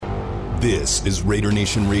This is Raider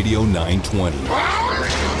Nation Radio 920.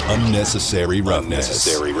 Unnecessary roughness.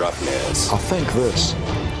 I think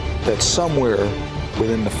that somewhere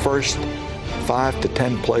within the first 5 to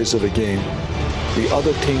 10 plays of the game, the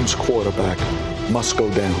other team's quarterback must go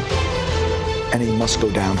down. And he must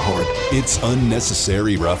go down hard. It's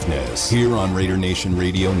Unnecessary Roughness here on Raider Nation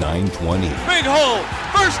Radio 920. Big hole,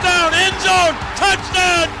 first down, end zone,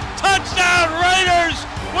 touchdown, Raiders!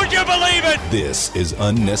 Would you believe it? This is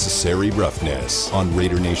Unnecessary Roughness on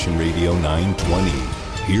Raider Nation Radio 920.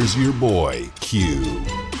 Here's your boy, Q.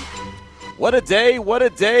 What a day,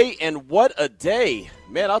 and what a day.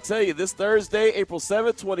 Man, I'll tell you, this Thursday, April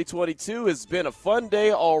 7th, 2022, has been a fun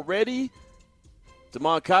day already.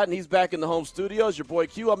 Damon Cotton, he's back in the home studio. It's your boy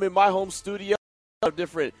Q. I'm in my home studio.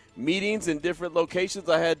 Different meetings in different locations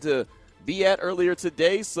I had to be at earlier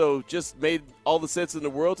today, so just made all the sense in the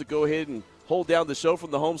world to go ahead and hold down the show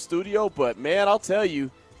from the home studio. But, man, I'll tell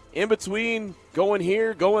you, in between going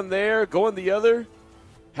here, going there, going the other,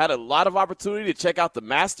 had a lot of opportunity to check out the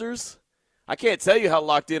Masters. I can't tell you how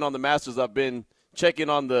locked in on the Masters I've been checking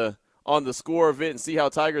on the score of it and see how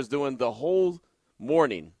Tiger's doing the whole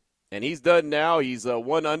morning. And he's done now. He's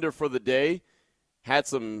 1 under for the day. Had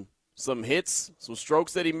some hits, some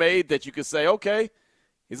strokes that he made that you could say, okay,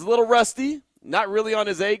 he's a little rusty, not really on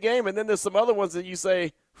his A game. And then there's some other ones that you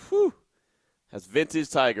say, whew, that's vintage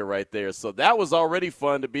Tiger right there. So that was already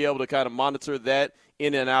fun to be able to kind of monitor that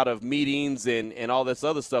in and out of meetings and all this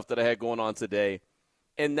other stuff that I had going on today.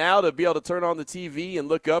 And now to be able to turn on the TV and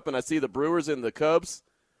look up and I see the Brewers and the Cubs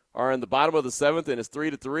are in the bottom of the 7th and it's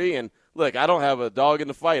 3-3. And look, I don't have a dog in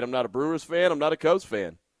the fight. I'm not a Brewers fan. I'm not a Cubs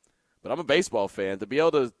fan. But I'm a baseball fan. To be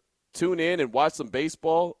able to tune in and watch some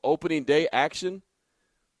baseball, opening day action,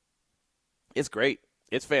 it's great.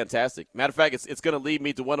 It's fantastic. Matter of fact, it's going to lead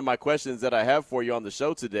me to one of my questions that I have for you on the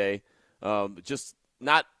show today. Just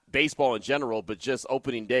not baseball in general, but just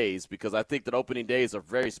opening days, because I think that opening days are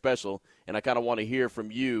very special, and I kind of want to hear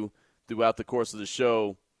from you throughout the course of the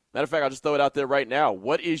show. Matter of fact, I'll just throw it out there right now.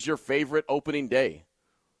 What is your favorite opening day?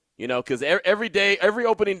 You know, because every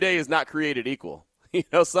opening day is not created equal. You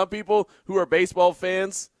know, some people who are baseball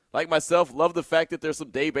fans, like myself, love the fact that there's some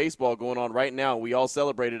day baseball going on right now, and we all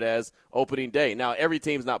celebrate it as opening day. Now, every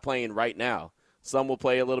team's not playing right now. Some will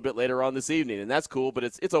play a little bit later on this evening, and that's cool, but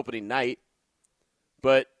it's opening night.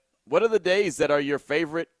 But what are the days that are your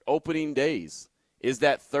favorite opening days? Is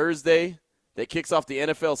that Thursday that kicks off the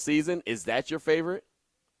NFL season? Is that your favorite?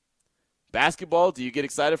 Basketball, do you get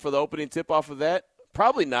excited for the opening tip-off of that?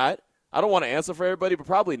 Probably not. I don't want to answer for everybody, but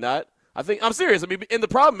probably not. I'm serious. I mean, and the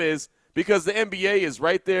problem is, because the NBA is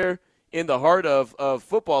right there in the heart of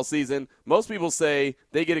football season, most people say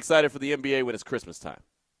they get excited for the NBA when it's Christmas time.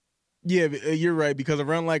 Yeah, you're right, because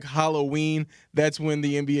around like Halloween, that's when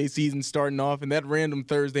the NBA season's starting off, and that random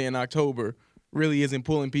Thursday in October really isn't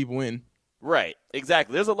pulling people in. Right,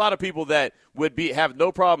 exactly. There's a lot of people that would have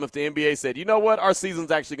no problem if the NBA said, you know what, our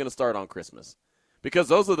season's actually going to start on Christmas. Because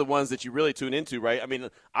those are the ones that you really tune into, right? I mean,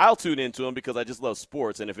 I'll tune into them because I just love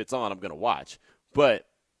sports, and if it's on, I'm going to watch. But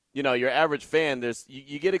you know, your average fan,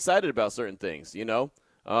 you get excited about certain things, you know.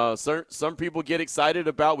 Some people get excited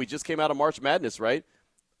about, we just came out of March Madness, right?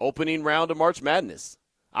 Opening round of March Madness.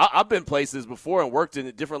 I've been places before and worked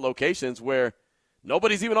in different locations where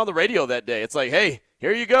nobody's even on the radio that day. It's like, hey,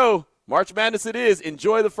 here you go. March Madness it is.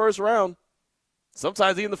 Enjoy the first round.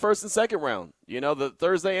 Sometimes even the first and second round, you know, the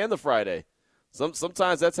Thursday and the Friday.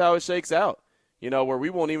 Sometimes that's how it shakes out, you know, where we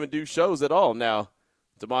won't even do shows at all. Now,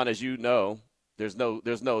 Damon, as you know, there's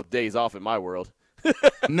no days off in my world.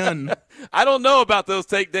 None. I don't know about those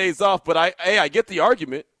take days off, but I get the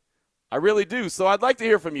argument. I really do. So I'd like to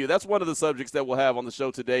hear from you. That's one of the subjects that we'll have on the show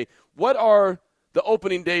today. What are the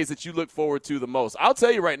opening days that you look forward to the most? I'll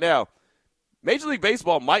tell you right now, Major League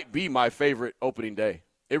Baseball might be my favorite opening day.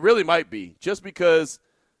 It really might be, just because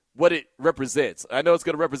what it represents. I know it's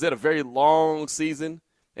going to represent a very long season.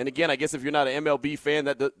 And again, I guess if you're not an MLB fan,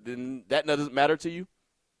 that doesn't matter to you.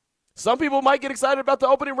 Some people might get excited about the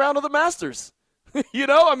opening round of the Masters. You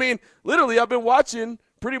know, I mean, literally, I've been watching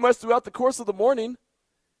pretty much throughout the course of the morning,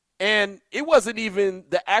 and it wasn't even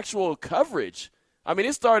the actual coverage. I mean,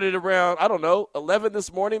 it started around, 11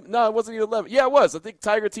 this morning. No, it wasn't even 11. Yeah, it was. I think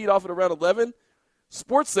Tiger teed off at around 11.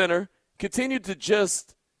 SportsCenter continued to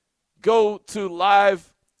just go to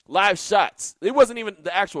live shots. It wasn't even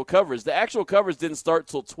the actual coverage. The actual coverage didn't start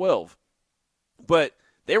till 12. But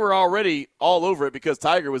they were already all over it because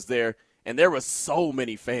Tiger was there, and there were so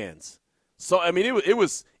many fans. So, I mean, it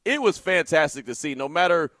was fantastic to see. No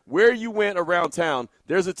matter where you went around town,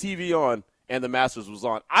 there's a TV on, and the Masters was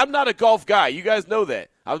on. I'm not a golf guy. You guys know that.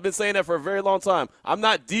 I've been saying that for a very long time. I'm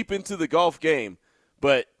not deep into the golf game.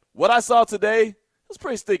 But what I saw today was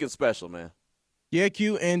pretty stinking special, man. Yeah,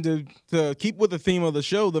 Q, and to keep with the theme of the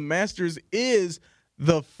show, the Masters is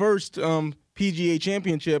the first PGA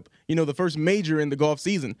championship, the first major in the golf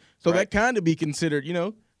season. So that kind of be considered,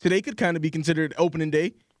 today could kind of be considered opening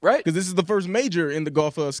day. Right. Because this is the first major in the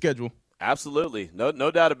golf schedule. Absolutely.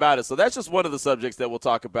 No doubt about it. So that's just one of the subjects that we'll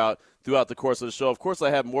talk about throughout the course of the show. Of course, I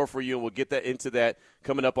have more for you, and we'll get into that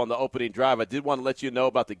coming up on the opening drive. I did want to let you know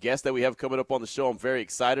about the guest that we have coming up on the show. I'm very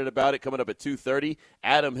excited about it. Coming up at 2:30,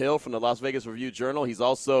 Adam Hill from the Las Vegas Review-Journal. He's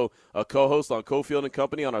also a co-host on Cofield and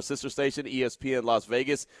Company on our sister station, ESPN Las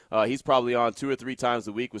Vegas. He's probably on 2 or 3 times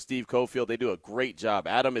a week with Steve Cofield. They do a great job.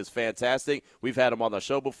 Adam is fantastic. We've had him on the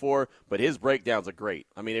show before, but his breakdowns are great.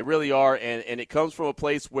 I mean, they really are, and it comes from a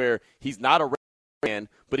place where he's not a fan,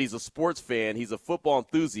 but he's a sports fan. He's a football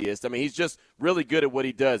enthusiast. I mean, he's just really good at what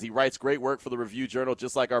he does. He writes great work for the Review-Journal,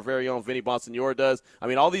 just like our very own Vinny Bonsignore does. I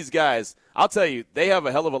mean, all these guys, I'll tell you, they have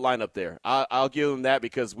a hell of a lineup there. I'll give them that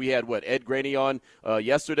because we had, Ed Graney on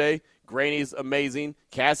yesterday. Graney's amazing.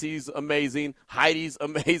 Cassie's amazing. Heidi's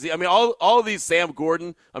amazing. I mean, all of these, Sam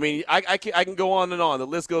Gordon. I mean, I can go on and on. The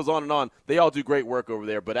list goes on and on. They all do great work over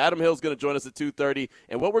there. But Adam Hill's going to join us at 2:30.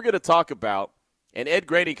 And what we're going to talk about, and Ed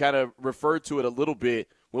Graney kind of referred to it a little bit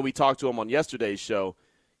when we talked to him on yesterday's show.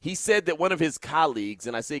 He said that one of his colleagues,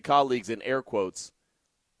 and I say colleagues in air quotes,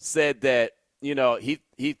 said that,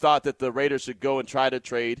 he thought that the Raiders should go and try to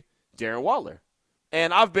trade Darren Waller.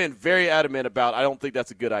 And I've been very adamant about I don't think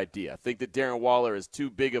that's a good idea. I think that Darren Waller is too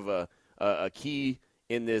big of a key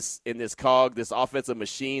in this cog, this offensive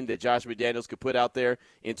machine that Josh McDaniels could put out there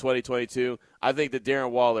in 2022. I think that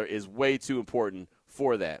Darren Waller is way too important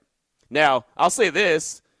for that. Now, I'll say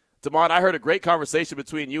this, Damon, I heard a great conversation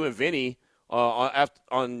between you and Vinny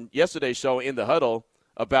on yesterday's show in the huddle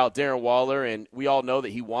about Darren Waller, and we all know that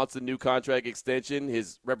he wants a new contract extension.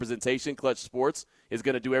 His representation, Clutch Sports, is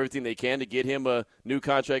going to do everything they can to get him a new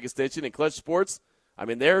contract extension. And Clutch Sports, I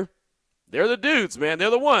mean, they're the dudes, man. They're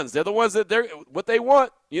the ones. They're the ones that they're what they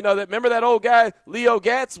want. Remember that old guy, Leo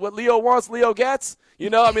Gatz? What Leo wants, Leo Gatz?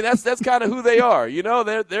 I mean, that's kind of who they are.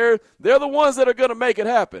 They're the ones that are going to make it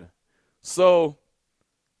happen. So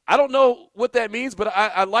I don't know what that means, but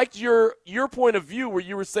I liked your point of view where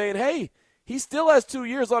you were saying, hey, he still has 2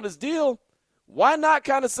 years on his deal. Why not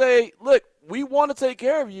kind of say, look, we want to take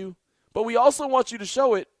care of you, but we also want you to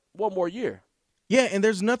show it one more year. Yeah, and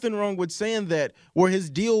there's nothing wrong with saying that, where his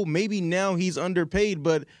deal, maybe now he's underpaid,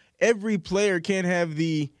 but every player can't have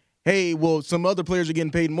some other players are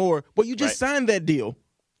getting paid more, but you just signed that deal.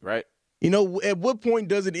 Right. At what point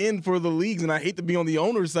does it end for the leagues? And I hate to be on the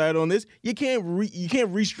owner's side on this. You can't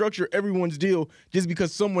restructure everyone's deal just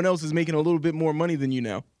because someone else is making a little bit more money than you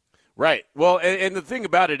now. Right. Well, and the thing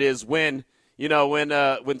about it is when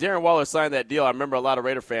Darren Waller signed that deal, I remember a lot of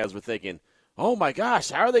Raider fans were thinking, "Oh my gosh,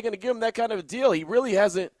 how are they going to give him that kind of a deal? He really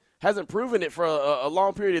hasn't proven it for a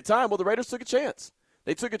long period of time." Well, the Raiders took a chance.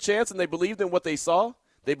 They took a chance and they believed in what they saw.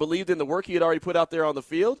 They believed in the work he had already put out there on the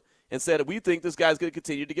field. And said, we think this guy's going to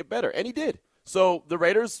continue to get better. And he did. So the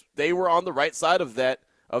Raiders, they were on the right side of that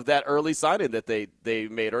early signing that they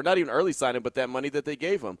made. Or not even early signing, but that money that they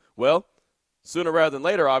gave him. Well, sooner rather than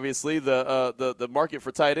later, obviously, the market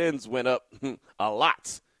for tight ends went up a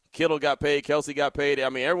lot. Kittle got paid. Kelsey got paid. I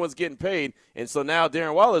mean, everyone's getting paid. And so now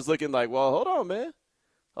Darren Waller's looking like, well, hold on, man.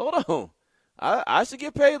 Hold on. I should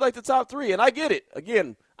get paid like the top 3. And I get it.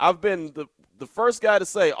 Again, I've been the first guy to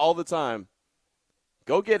say all the time,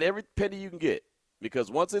 go get every penny you can get, because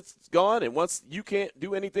once it's gone and once you can't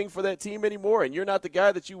do anything for that team anymore and you're not the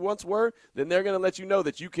guy that you once were, then they're going to let you know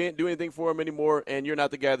that you can't do anything for them anymore and you're not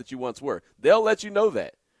the guy that you once were. They'll let you know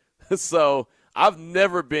that. So I've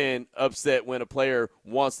never been upset when a player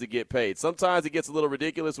wants to get paid. Sometimes it gets a little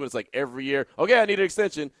ridiculous when it's like every year, okay, I need an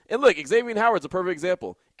extension. And look, Xavier Howard's a perfect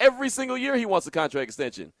example. Every single year he wants a contract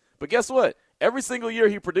extension. But guess what? Every single year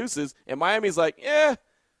he produces, and Miami's like,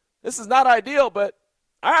 this is not ideal, but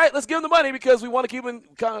all right, let's give him the money because we want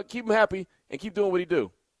to keep him happy and keep doing what he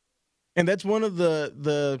do. And that's one of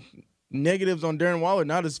the negatives on Darren Waller,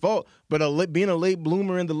 not his fault, but being a late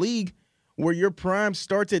bloomer in the league where your prime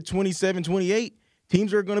starts at 27, 28,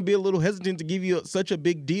 teams are going to be a little hesitant to give you such a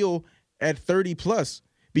big deal at 30-plus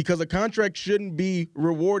because a contract shouldn't be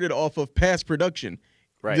rewarded off of past production.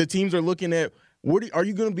 Right. The teams are looking at, are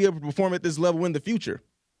you going to be able to perform at this level in the future?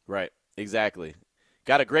 Right, exactly.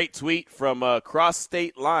 Got a great tweet from Cross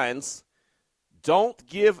State Lines. Don't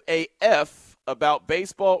give a F about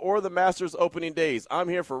baseball or the Masters opening days. I'm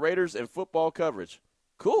here for Raiders and football coverage.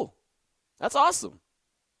 Cool. That's awesome.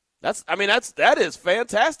 That is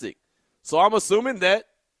fantastic. So I'm assuming that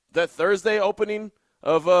Thursday opening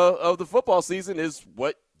of the football season is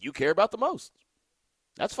what you care about the most.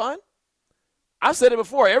 That's fine. I've said it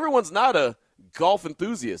before. Everyone's not a golf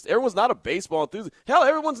enthusiast. Everyone's not a baseball enthusiast. Hell,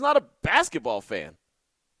 everyone's not a basketball fan.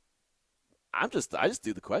 I just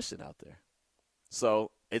do the question out there.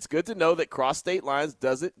 So it's good to know that cross state lines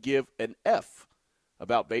doesn't give an F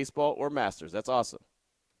about baseball or Masters. That's awesome.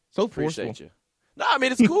 So Appreciate forceful. you. No, I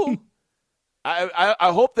mean, it's cool.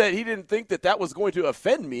 I hope that he didn't think that was going to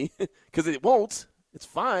offend me, because it won't. It's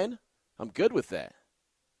fine. I'm good with that.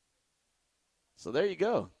 So there you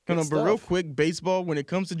go. Good But stuff. real quick, baseball, when it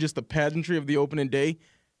comes to just the pageantry of the opening day,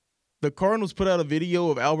 the Cardinals put out a video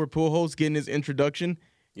of Albert Pujols getting his introduction.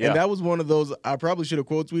 Yeah. And that was one of those, I probably should have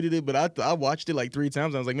quote tweeted it, but I watched it like 3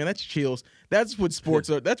 times. I was like, man, that's chills. That's what sports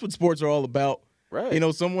are. That's what sports are all about. Right. You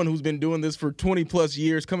know, someone who's been doing this for 20 plus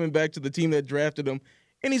years, coming back to the team that drafted him,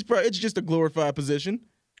 and it's just a glorified position.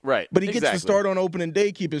 Right. But he gets Exactly. to start on opening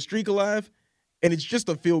day, keep his streak alive, and it's just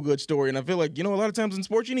a feel good story. And I feel like, a lot of times in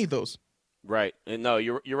sports you need those. Right. And no,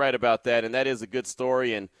 you're right about that, and that is a good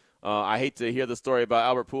story. And I hate to hear the story about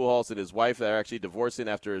Albert Pujols and his wife that are actually divorcing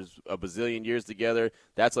after a bazillion years together.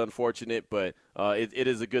 That's unfortunate, but it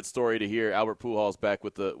is a good story to hear Albert Pujols back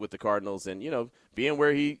with the Cardinals and, being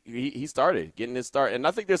where he started, getting his start. And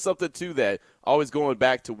I think there's something to that, always going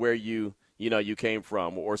back to where you came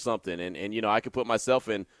from or something. And I could put myself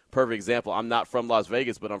in perfect example. I'm not from Las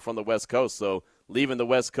Vegas, but I'm from the West Coast. So leaving the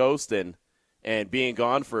West Coast and being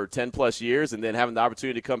gone for 10-plus years and then having the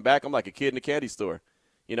opportunity to come back, I'm like a kid in a candy store.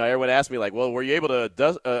 Everyone asked me, like, well, were you able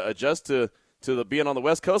to adjust to the being on the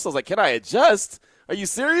West Coast? I was like, can I adjust? Are you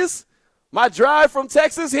serious? My drive from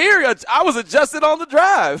Texas here, I was adjusted on the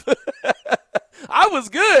drive. I was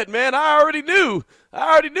good, man. I already knew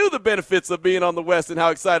the benefits of being on the West and how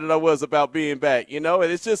excited I was about being back, and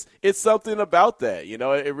it's something about that,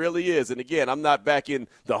 it really is. And again, I'm not back in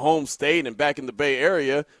the home state and back in the Bay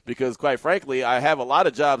Area because, quite frankly, I have a lot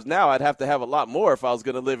of jobs now. I'd have to have a lot more if I was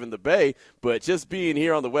going to live in the Bay, but just being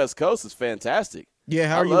here on the West Coast is fantastic. Yeah,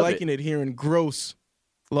 how are you liking it here in gross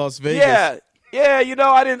Las Vegas? Yeah, I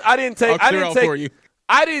didn't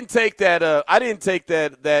take that. I didn't take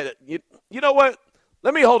that. You know what?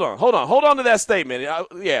 Let me hold on to that statement.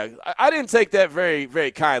 I didn't take that very,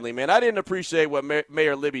 very kindly, man. I didn't appreciate what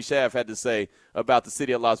Mayor Libby Schaaf had to say about the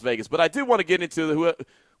city of Las Vegas, but I do want to get into who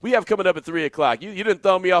we have coming up at 3 o'clock. You didn't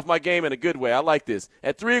throw me off my game in a good way. I like this.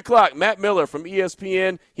 At 3 o'clock, Matt Miller from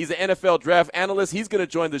ESPN. He's an NFL draft analyst. He's going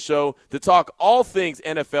to join the show to talk all things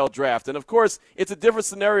NFL draft. And, of course, it's a different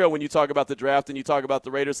scenario when you talk about the draft and you talk about the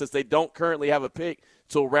Raiders since they don't currently have a pick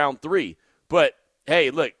till round 3. But, hey,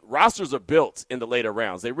 look, rosters are built in the later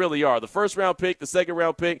rounds. They really are. The first-round pick, the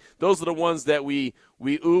second-round pick, those are the ones that we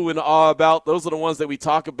ooh and ah about. Those are the ones that we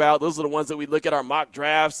talk about. Those are the ones that we look at our mock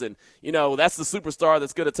drafts. And, that's the superstar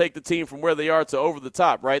that's going to take the team from where they are to over the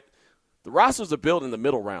top, right? The rosters are built in the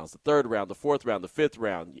middle rounds, the third round, the fourth round, the fifth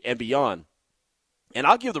round, and beyond. And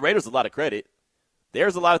I'll give the Raiders a lot of credit.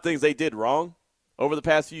 There's a lot of things they did wrong over the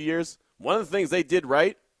past few years. One of the things they did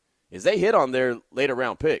right is they hit on their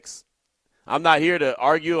later-round picks. I'm not here to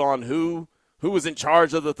argue on who was in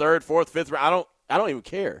charge of the third, fourth, fifth round. I don't even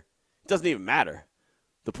care. It doesn't even matter.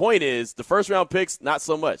 The point is, the first-round picks, not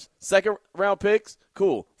so much. Second-round picks,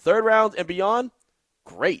 cool. Third round and beyond,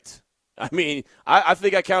 great. I mean, I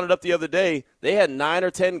think I counted up the other day, they had 9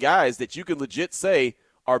 or 10 guys that you can legit say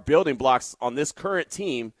are building blocks on this current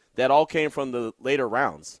team that all came from the later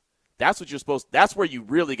rounds. That's what you're that's where you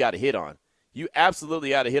really got to hit on. You absolutely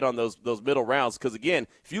got to hit on those middle rounds because, again,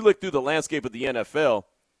 if you look through the landscape of the NFL,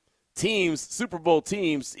 teams, Super Bowl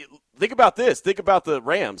teams, think about this. Think about the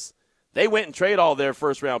Rams. They went and trade all their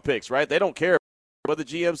first-round picks, right? They don't care what the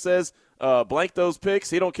GM says, blank those picks.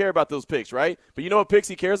 He don't care about those picks, right? But you know what picks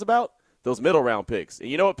he cares about? Those middle-round picks. And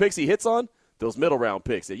you know what picks he hits on? Those middle-round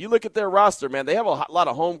picks. If you look at their roster, man, they have a lot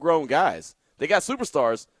of homegrown guys. They got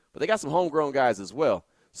superstars, but they got some homegrown guys as well.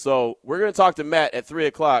 So we're going to talk to Matt at 3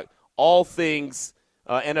 o'clock, all things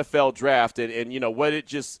NFL draft and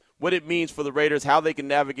what it means for the Raiders, how they can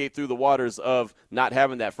navigate through the waters of not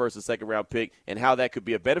having that first and second round pick and how that could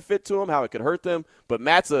be a benefit to them, how it could hurt them. But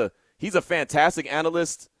Matt's he's a fantastic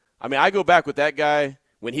analyst. I mean, I go back with that guy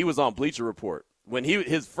when he was on Bleacher Report. When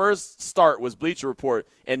his first start was Bleacher Report,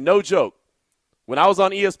 and no joke, when I was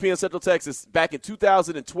on ESPN Central Texas back in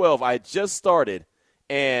 2012, I had just started,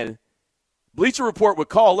 and Bleacher Report would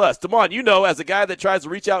call us. Damon, as a guy that tries to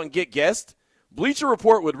reach out and get guests, Bleacher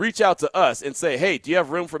Report would reach out to us and say, hey, do you have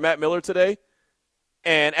room for Matt Miller today?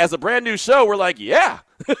 And as a brand new show, we're like, yeah,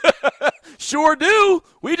 sure do.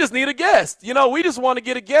 We just need a guest. We just want to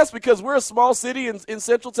get a guest because we're a small city in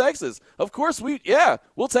Central Texas. Of course,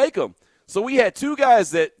 we'll take them. So we had 2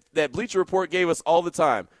 guys that Bleacher Report gave us all the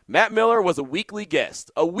time. Matt Miller was a weekly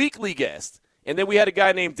guest. And then we had a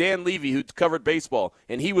guy named Dan Levy who covered baseball,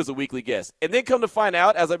 and he was a weekly guest. And then come to find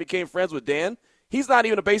out, as I became friends with Dan, he's not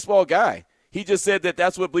even a baseball guy. He just said that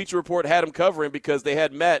that's what Bleacher Report had him covering because they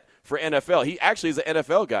had met for NFL. He actually is an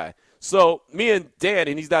NFL guy. So me and Dan,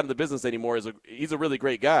 and he's not in the business anymore, he's a really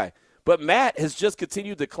great guy. But Matt has just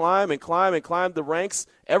continued to climb the ranks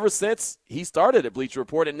ever since he started at Bleacher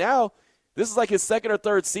Report. And now this is like his second or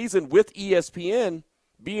third season with ESPN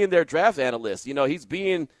being their draft analyst. You know, he's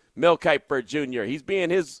being Mel Kiper Jr. He's being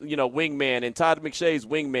his, wingman and Todd McShay's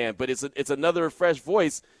wingman, but it's another fresh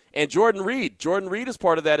voice. And Jordan Reed is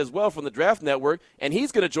part of that as well from the Draft Network, and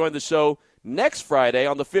he's going to join the show next Friday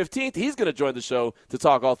on the 15th. He's going to join the show to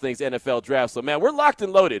talk all things NFL draft. So, man, we're locked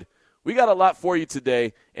and loaded. We got a lot for you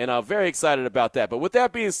today, and I'm very excited about that. But with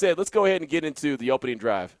that being said, let's go ahead and get into the opening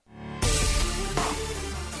drive.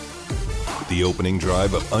 The opening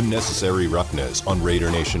drive of Unnecessary Roughness on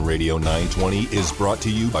Raider Nation Radio 920 is brought to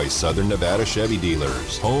you by Southern Nevada Chevy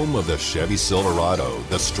Dealers, home of the Chevy Silverado,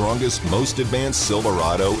 the strongest, most advanced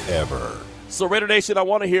Silverado ever. So, Raider Nation, I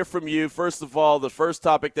want to hear from you. First of all, the first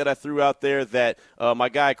topic that I threw out there that my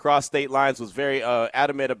guy across state lines was very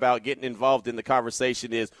adamant about getting involved in the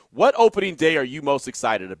conversation is, what opening day are you most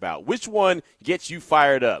excited about? Which one gets you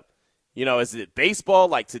fired up? You know, is it baseball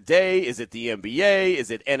like today? Is it the NBA?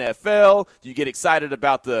 Is it NFL? Do you get excited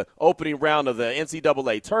about the opening round of the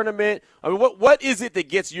NCAA tournament? I mean, what is it that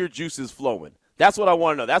gets your juices flowing? That's what I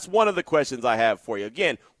want to know. That's one of the questions I have for you.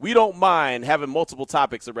 Again, we don't mind having multiple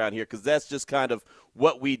topics around here because that's just kind of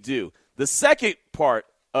what we do. The second part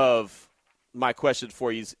of my question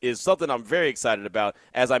for you is something I'm very excited about.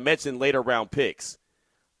 As I mentioned, later round picks.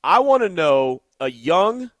 I want to know a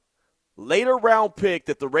young later round pick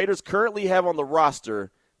that the Raiders currently have on the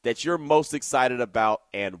roster that you're most excited about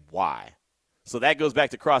and why. So that goes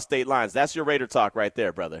back to cross state lines. That's your Raider talk right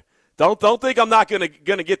there, brother. Don't think I'm not gonna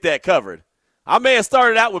get that covered. I may have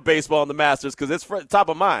started out with baseball in the Masters because it's top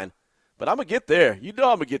of mind, but I'm gonna get there. You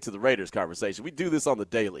know I'm gonna get to the Raiders conversation. We do this on the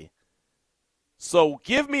daily. So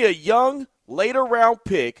give me a young later round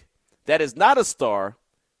pick that is not a star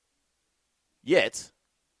yet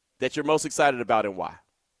that you're most excited about and why.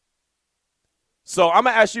 So I'm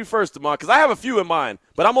going to ask you first, Damon, because I have a few in mind,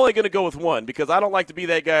 but I'm only going to go with one because I don't like to be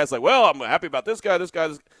that guy that's like, well, I'm happy about this guy. I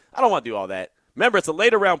don't want to do all that. Remember, it's a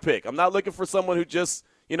later round pick. I'm not looking for someone who just,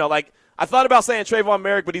 like I thought about saying Trayvon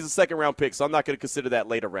Merrick, but he's a second round pick, so I'm not going to consider that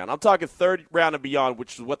later round. I'm talking third round and beyond,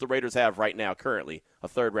 which is what the Raiders have right now currently, a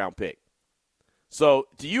third round pick. So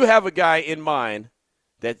do you have a guy in mind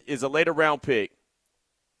that is a later round pick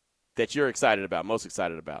that you're excited about, most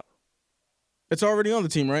excited about? It's already on the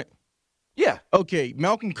team, right? Yeah. Okay,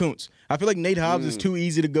 Malcolm Kuntz. I feel like Nate Hobbs is too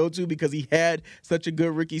easy to go to because he had such a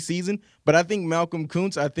good rookie season. But I think Malcolm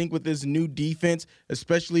Kuntz, with this new defense,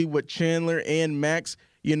 especially with Chandler and Max,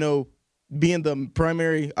 being the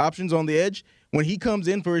primary options on the edge, when he comes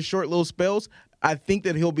in for his short little spells, I think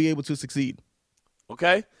that he'll be able to succeed.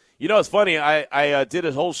 Okay. It's funny. I did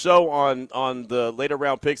a whole show on the later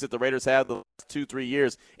round picks that the Raiders had the last 2-3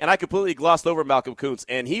 years, and I completely glossed over Malcolm Kuntz.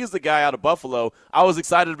 And he's the guy out of Buffalo I was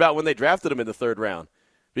excited about when they drafted him in the third round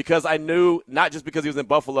because I knew, not just because he was in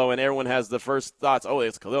Buffalo and everyone has the first thoughts, oh,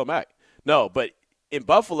 it's Khalil Mack. No, but in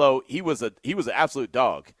Buffalo, he was an absolute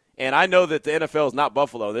dog. And I know that the NFL is not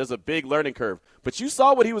Buffalo. There's a big learning curve. But you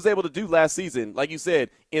saw what he was able to do last season. Like you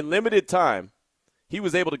said, in limited time, he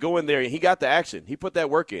was able to go in there and he got the action. He put that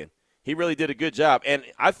work in. He really did a good job, and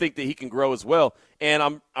I think that he can grow as well.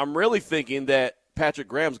 And I'm really thinking that Patrick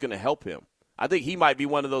Graham's going to help him. I think he might be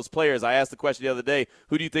one of those players. I asked the question the other day,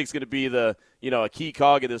 who do you think is going to be the a key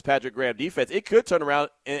cog in this Patrick Graham defense? It could turn around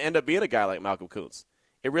and end up being a guy like Malcolm Kuntz.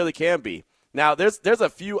 It really can be. Now, there's a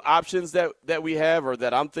few options that we have or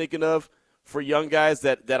that I'm thinking of for young guys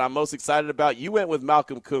that I'm most excited about. You went with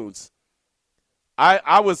Malcolm Kuntz. I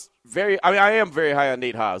am very high on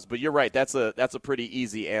Nate Hobbs, but you're right. That's a pretty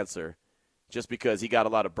easy answer just because he got a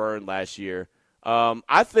lot of burn last year.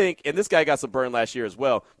 I think, and this guy got some burn last year as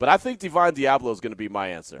well, but I think Divine Diablo is going to be my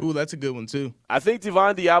answer. Ooh, that's a good one too. I think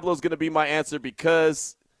Divine Diablo is going to be my answer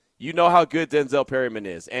because you know how good Denzel Perryman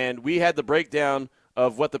is. And we had the breakdown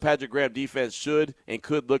of what the Patrick Graham defense should and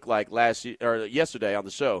could look like yesterday on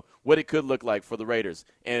the show, what it could look like for the Raiders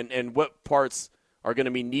and what parts are going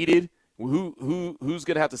to be needed. Who's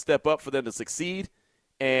going to have to step up for them to succeed?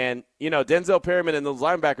 And, Denzel Perryman and those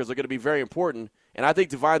linebackers are going to be very important. And I think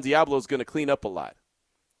Divine Diablo is going to clean up a lot.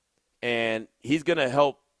 And he's going to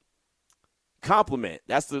help complement.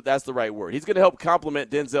 That's the right word. He's going to help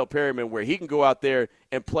complement Denzel Perryman where he can go out there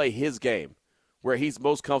and play his game, where he's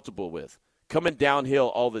most comfortable with, coming downhill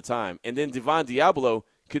all the time. And then Divine Diablo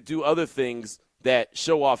could do other things that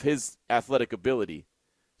show off his athletic ability.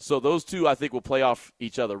 So those two, I think, will play off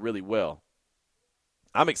each other really well.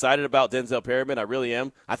 I'm excited about Denzel Perryman. I really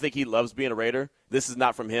am. I think he loves being a Raider. This is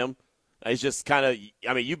not from him. It's just kind of,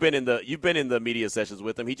 I mean, you've been in the media sessions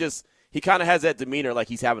with him. He kind of has that demeanor like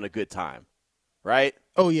he's having a good time, right?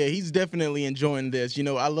 Oh yeah, he's definitely enjoying this.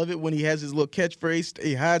 I love it when he has his little catchphrase,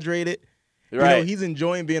 "Stay hydrated." Right. He's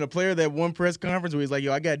enjoying being a player. That one press conference where he's like,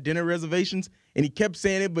 "Yo, I got dinner reservations," and he kept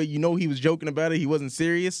saying it, but he was joking about it. He wasn't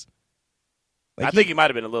serious. I think he might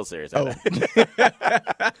have been a little serious. Oh.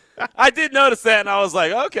 I did notice that, and I was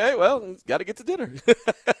like, okay, well, got to get to dinner.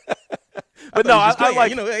 But no, I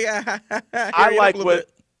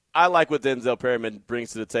like what Denzel Perryman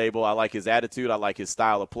brings to the table. I like his attitude. I like his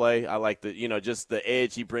style of play. I like just the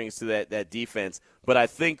edge he brings to that defense. But I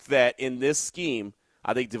think that in this scheme,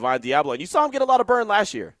 I think Divine Diablo, and you saw him get a lot of burn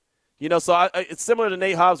last year. So it's similar to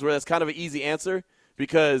Nate Hobbs, where that's kind of an easy answer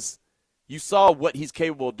because you saw what he's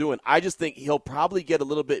capable of doing. I just think he'll probably get a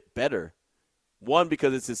little bit better. One,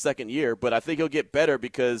 because it's his second year, but I think he'll get better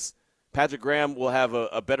because Patrick Graham will have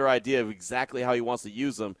a better idea of exactly how he wants to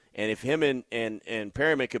use them. And if him and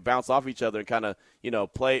Perryman could bounce off each other and kind of,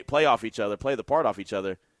 play off each other, play the part off each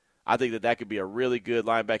other, I think that could be a really good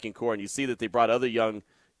linebacking core. And you see that they brought other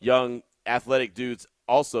young athletic dudes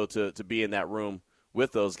also to be in that room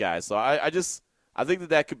with those guys. So I think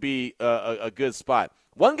that could be a good spot.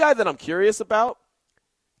 One guy that I'm curious about,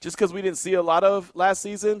 just because we didn't see a lot of last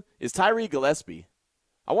season, is Tyree Gillespie.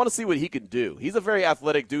 I want to see what he can do. He's a very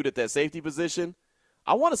athletic dude at that safety position.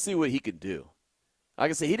 I want to see what he can do. Like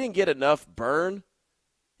I said, he didn't get enough burn.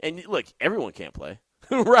 And, look, everyone can't play,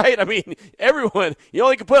 right? I mean, everyone. You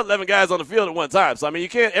only can put 11 guys on the field at one time. So, I mean,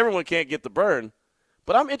 everyone can't get the burn.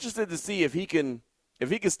 But I'm interested to see if he can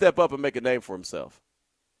step up and make a name for himself.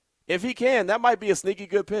 If he can, that might be a sneaky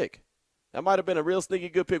good pick. That might have been a real sneaky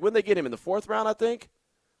good pick. When they get him in the 4th round, I think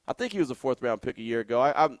he was a 4th-round pick a year ago.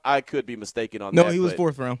 I could be mistaken on that. No, he was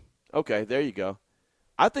 4th round. Okay, there you go.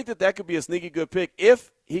 I think that could be a sneaky good pick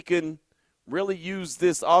if he can really use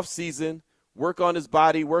this offseason, work on his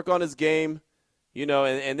body, work on his game,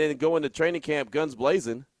 and then go into training camp guns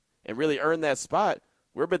blazing and really earn that spot.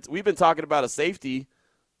 We've been talking about a safety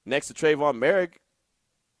next to Trayvon Merrick.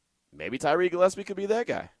 Maybe Tyree Gillespie could be that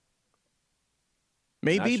guy.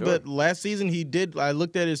 Maybe, sure. But last season I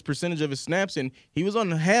looked at his percentage of his snaps, and he was on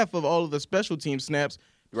half of all of the special team snaps.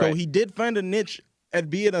 Right. So he did find a niche at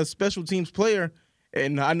being a special teams player,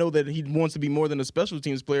 and I know that he wants to be more than a special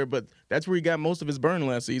teams player, but that's where he got most of his burn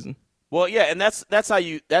last season. Well, yeah, and that's how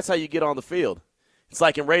you get on the field. It's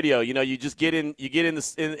like in radio, you just get in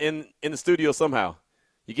the studio somehow.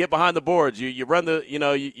 You get behind the boards, you run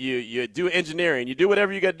you do engineering, you do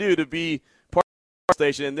whatever you got to do to be part of the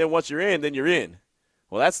station, and then once you're in, then you're in.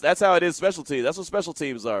 Well, that's how it is special teams. That's what special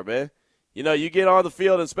teams are, man. You get on the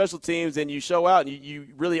field in special teams and you show out and you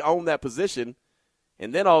really own that position.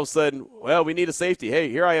 And then all of a sudden, well, we need a safety. Hey,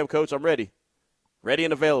 here I am, coach. I'm ready. Ready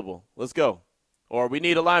and available. Let's go. Or we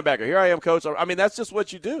need a linebacker. Here I am, coach. I mean, that's just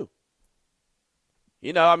what you do.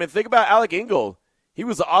 Think about Alec Ingold. He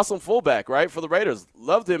was an awesome fullback, right, for the Raiders.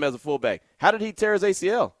 Loved him as a fullback. How did he tear his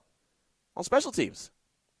ACL? On special teams.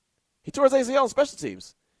 He tore his ACL on special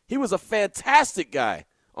teams. He was a fantastic guy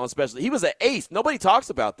on special. He was an ace. Nobody talks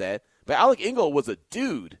about that. But Alec Ingold was a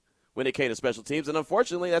dude when it came to special teams, and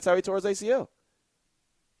unfortunately, that's how he tore his ACL.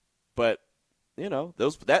 But,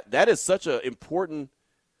 that is such an important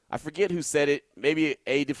 – I forget who said it. Maybe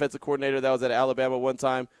a defensive coordinator that was at Alabama one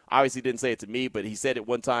time. Obviously didn't say it to me, but he said it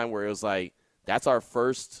one time where it was like, that's our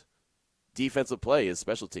first defensive play is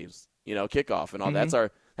special teams, kickoff and all. Mm-hmm.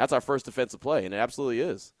 That's our first defensive play, and it absolutely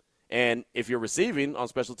is. And if you're receiving on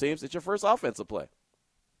special teams, it's your first offensive play.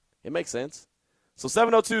 It makes sense. So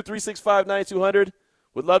 702-365-9200.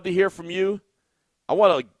 Would love to hear from you. I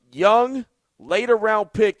want a young,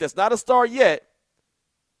 later-round pick that's not a star yet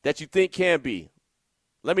that you think can be.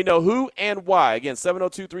 Let me know who and why. Again,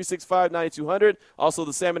 702-365-9200. Also,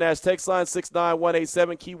 the Salmon Ash text line,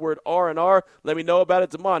 69187, keyword R&R. Let me know about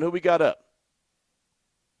it. Damon, who we got up?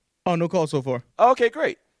 Oh, no call so far. Okay,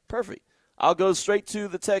 great. Perfect. I'll go straight to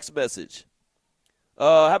the text message.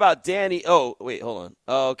 How about Danny? Oh, wait, hold on.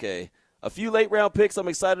 Oh, okay. A few late-round picks I'm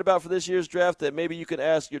excited about for this year's draft that maybe you can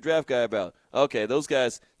ask your draft guy about. Okay, those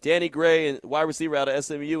guys, Danny Gray, and wide receiver out of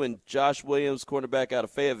SMU, and Josh Williams, cornerback out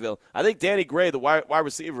of Fayetteville. I think Danny Gray, the wide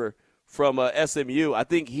receiver from SMU, I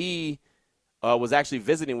think he was actually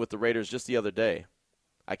visiting with the Raiders just the other day.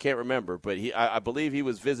 I can't remember, but I believe he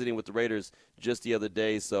was visiting with the Raiders just the other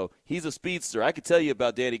day. So he's a speedster. I can tell you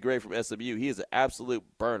about Danny Gray from SMU. He is an absolute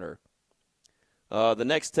burner. The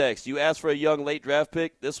next text, you asked for a young late draft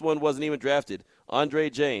pick. This one wasn't even drafted. Andre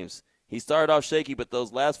James. He started off shaky, but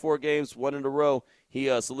those last 4 games, 1 in a row, he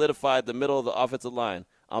solidified the middle of the offensive line.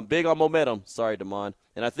 I'm big on momentum. Sorry, Damon.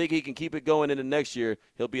 And I think he can keep it going into next year.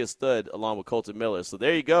 He'll be a stud along with Colton Miller. So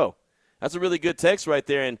there you go. That's a really good text right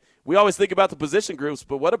there. And we always think about the position groups,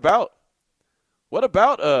 but what about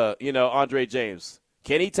Andre James?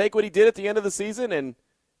 Can he take what he did at the end of the season and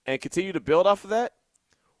continue to build off of that?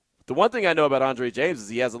 The one thing I know about Andre James is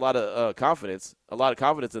he has a lot of confidence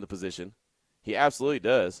in the position. He absolutely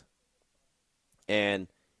does. And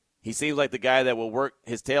he seems like the guy that will work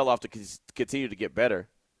his tail off to continue to get better.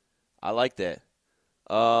 I like that.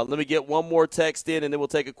 Let me get one more text in, and then we'll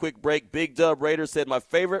take a quick break. Big Dub Raider said, my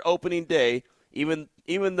favorite opening day, even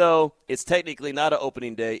though it's technically not an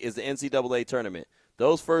opening day, is the NCAA tournament.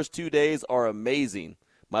 Those first 2 days are amazing.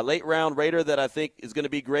 My late-round Raider that I think is going to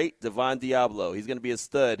be great, Divine Diablo. He's going to be a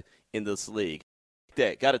stud in this league.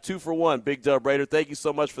 Got a 2-for-1, Big Dub Raider. Thank you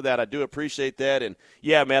so much for that. I do appreciate that. And,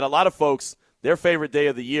 yeah, man, a lot of folks, their favorite day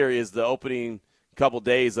of the year is the opening couple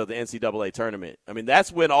days of the NCAA tournament. I mean,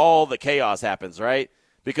 that's when all the chaos happens, right?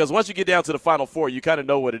 Because once you get down to the Final Four, you kind of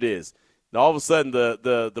know what it is. Now, all of a sudden,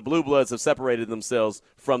 the Blue Bloods have separated themselves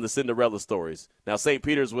from the Cinderella stories. Now, St.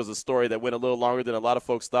 Peter's was a story that went a little longer than a lot of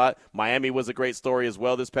folks thought. Miami was a great story as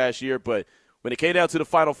well this past year. But when it came down to the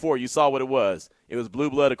Final Four, you saw what it was. It was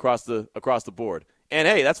blue blood across the board. And,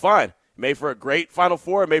 hey, that's fine. Made for a great Final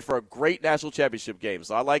Four, made for a great national championship game.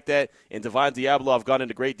 So I like that. And Divine Diablo, I've gone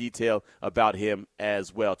into great detail about him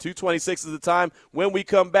as well. 2:26 is the time. When we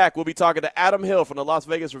come back, we'll be talking to Adam Hill from the Las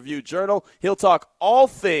Vegas Review-Journal. He'll talk all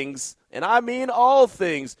things, and I mean all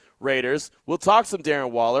things, Raiders. We'll talk some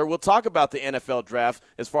Darren Waller. We'll talk about the NFL draft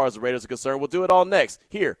as far as the Raiders are concerned. We'll do it all next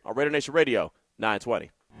here on Raider Nation Radio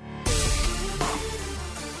 920.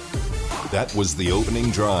 That was the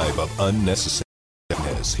opening drive of Unnecessary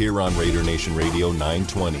here on Raider Nation Radio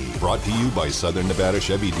 920, brought to you by Southern Nevada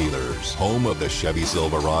Chevy Dealers, home of the Chevy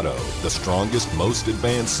Silverado, the strongest, most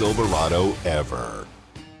advanced Silverado ever.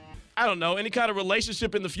 I don't know, any kind of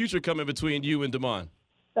relationship in the future coming between you and Damon?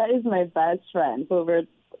 That is my best friend for over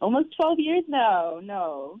almost 12 years now.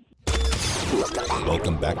 No.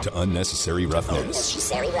 Welcome back to Unnecessary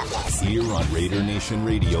Roughness. Here on Raider Nation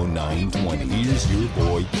Radio 920. Here's your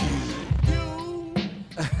boy Q.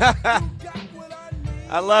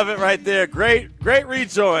 I love it right there. Great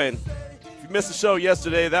rejoin. If you missed the show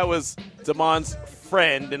yesterday, that was Damon's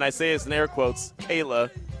friend, and I say it's in air quotes, Kayla.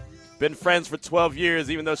 Been friends for 12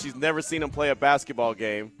 years, even though she's never seen him play a basketball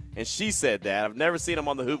game. And she said that. I've never seen him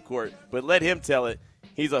on the hoop court, but let him tell it.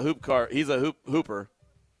 He's a hooper.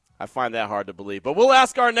 I find that hard to believe. But we'll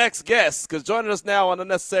ask our next guest, because joining us now on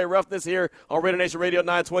Unnecessary Roughness here on Raider Nation Radio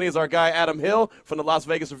 920 is our guy Adam Hill from the Las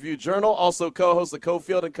Vegas Review-Journal, also co-host of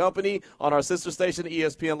Cofield and Company on our sister station,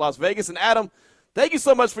 ESPN Las Vegas. And Adam, thank you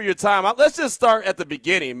so much for your time. Let's just start at the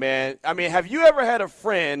beginning, man. I mean, have you ever had a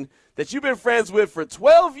friend that you've been friends with for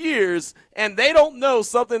 12 years and they don't know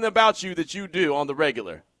something about you that you do on the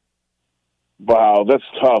regular? Wow, that's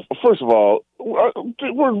tough. First of all,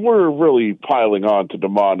 we're really piling on to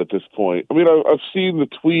Damon at this point. I mean, I've seen the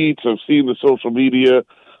tweets, I've seen the social media.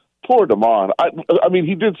 Poor Damon. I mean,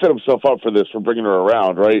 he did set himself up for this, for bringing her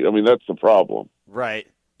around, right? I mean, that's the problem. Right.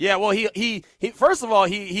 Yeah, well, he first of all,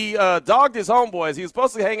 he dogged his homeboys. He was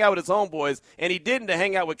supposed to hang out with his homeboys, and he didn't to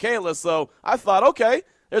hang out with Kayla. So I thought, okay,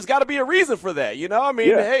 there's got to be a reason for that. You know, I mean,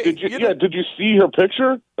 yeah. Hey. Did you see her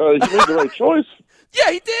picture? He made the right choice. Yeah,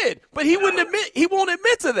 he did, but he won't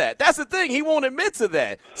admit to that. That's the thing. He won't admit to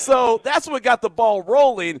that. So that's what got the ball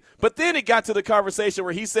rolling. But then it got to the conversation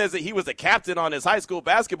where he says that he was a captain on his high school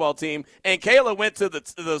basketball team, and Kayla went to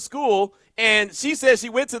the school, and she says she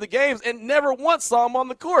went to the games and never once saw him on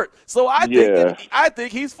the court. So I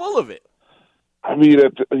think he's full of it. I mean,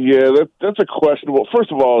 that's a questionable.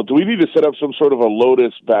 First of all, do we need to set up some sort of a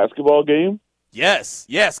Lotus basketball game? Yes,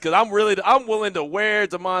 because I'm willing to wear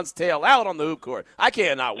Damon's tail out on the hoop court. I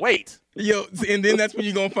cannot wait. Yo, and then that's when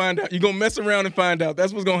you're going to find out. You're going to mess around and find out.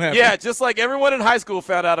 That's what's going to happen. Yeah, just like everyone in high school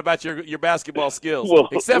found out about your basketball skills,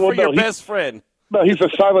 except for your best friend. No, he's a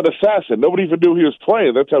silent assassin. Nobody even knew he was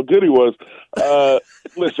playing. That's how good he was.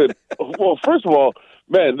 Listen, well, first of all,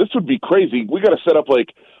 man, this would be crazy. We got to set up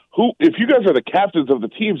if you guys are the captains of the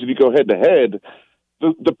teams and you go head-to-head,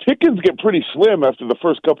 the pickings get pretty slim after the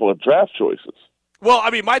first couple of draft choices. Well, I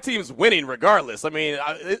mean, my team's winning regardless. I mean,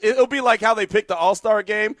 it'll be like how they pick the All-Star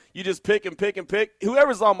game. You just pick and pick and pick.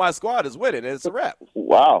 Whoever's on my squad is winning, and it's a wrap.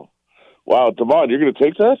 Wow, Damon, you're going to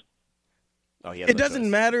take that? Oh, it doesn't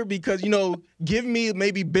matter because, give me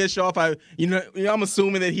maybe Bischoff. I'm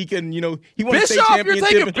assuming that he can, he won a state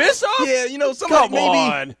championship. You're taking Bischoff? Yeah, somebody Come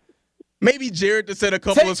on. Maybe Jared to set a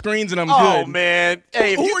couple of screens and I'm good. Oh, man.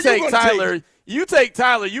 Hey, if you take Tyler, You take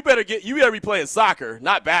Tyler. You better be playing soccer,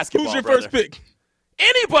 not basketball. Who's your brother. first pick?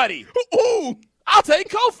 Anybody. Ooh. I'll take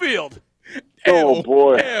Cofield. Oh,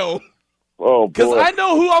 boy. Hell. Oh, boy. Because I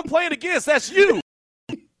know who I'm playing against. That's you.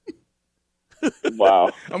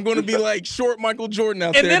 Wow. I'm going to be like short Michael Jordan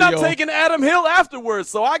out And there. then I'm y'all. taking Adam Hill afterwards.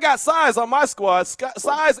 So I got size on my squad,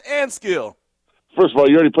 size and skill. First of all,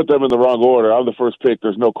 you already put them in the wrong order. I'm the first pick.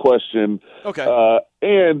 There's no question. Okay.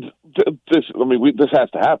 This has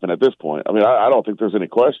to happen at this point. I mean, I don't think there's any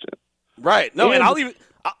question. Right. No, and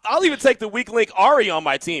I'll even take the weak link Ari on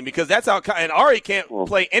my team because that's how. And Ari can't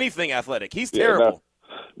play anything athletic. He's terrible.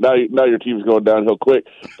 Now your team's going downhill quick.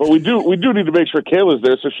 But we do need to make sure Kayla's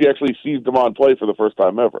there so she actually sees Damon play for the first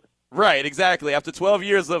time ever. Right, exactly. After 12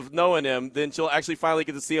 years of knowing him, then she'll actually finally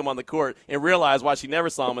get to see him on the court and realize why she never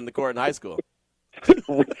saw him in the court in high school.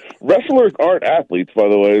 Wrestlers aren't athletes, by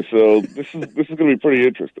the way, so this is going to be pretty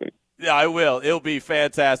interesting. Yeah, I will. It'll be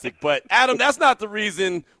fantastic. But Adam, that's not the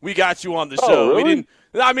reason we got you on the show. Oh, really? We didn't.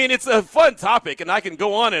 I mean, it's a fun topic, and I can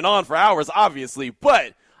go on and on for hours, obviously.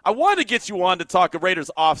 But I wanted to get you on to talk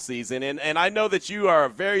Raiders offseason, and I know that you are a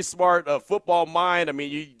very smart football mind. I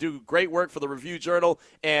mean, you do great work for the Review Journal,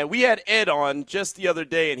 and we had Ed on just the other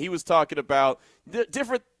day, and he was talking about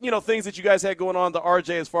different, things that you guys had going on to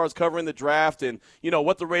RJ as far as covering the draft and,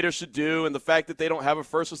 what the Raiders should do and the fact that they don't have a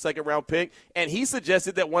first or second round pick. And he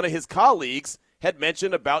suggested that one of his colleagues had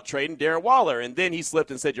mentioned about trading Darren Waller, and then he slipped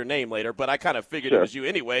and said your name later, but I kind of figured it was you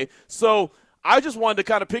anyway. So I just wanted to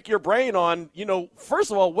kind of pick your brain on, first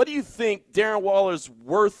of all, what do you think Darren Waller's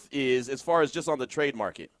worth is as far as just on the trade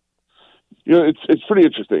market? It's pretty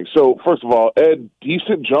interesting. So, first of all, Ed,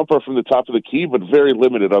 decent jumper from the top of the key, but very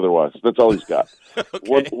limited otherwise. That's all he's got.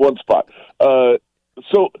 Okay. One spot.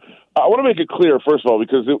 So I want to make it clear, first of all,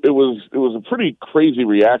 because it was a pretty crazy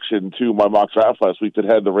reaction to my mock draft last week that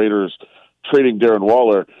had the Raiders trading Darren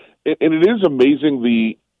Waller. And it is amazing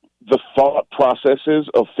the thought processes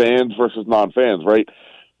of fans versus non-fans, right?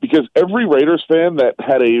 Because every Raiders fan that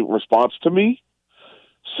had a response to me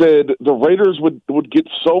said the Raiders would get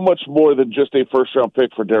so much more than just a first-round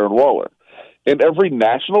pick for Darren Waller. And every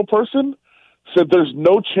national person said there's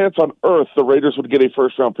no chance on earth the Raiders would get a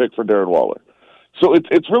first-round pick for Darren Waller. So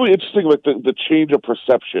it's really interesting, like the change of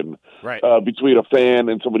perception between a fan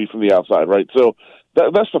and somebody from the outside, right? So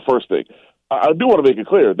that's the first thing. I do want to make it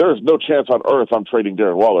clear, there is no chance on earth I'm trading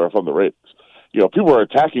Darren Waller if I'm the Raiders. People are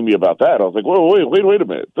attacking me about that. I was like, wait a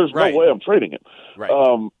minute. There's no way I'm trading him. Right.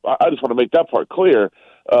 I just want to make that part clear.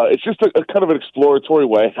 It's just a kind of an exploratory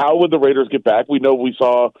way. How would the Raiders get back? We know we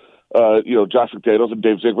saw, Josh McDaniels and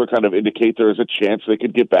Dave Ziegler kind of indicate there is a chance they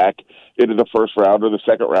could get back into the first round or the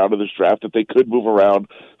second round of this draft, that they could move around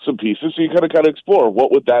some pieces. So you kind of explore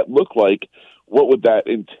what would that look like? What would that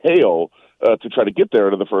entail to try to get there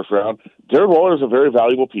into the first round? Darren Waller is a very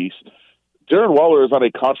valuable piece. Darren Waller is on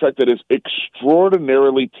a contract that is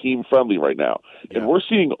extraordinarily team-friendly right now. Yeah. And we're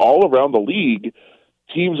seeing all around the league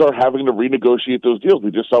teams are having to renegotiate those deals.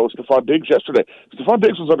 We just saw with Stephon Diggs yesterday. Stephon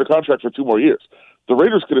Diggs was under contract for 2 more years. The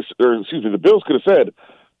the Bills could have said,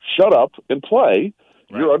 shut up and play.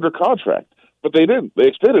 Right. You're under contract. But they didn't. They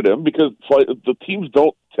extended him because the teams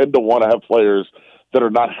don't tend to want to have players that are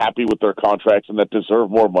not happy with their contracts and that deserve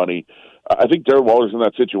more money. I think Darren Waller's in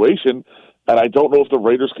that situation, and I don't know if the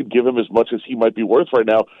Raiders could give him as much as he might be worth right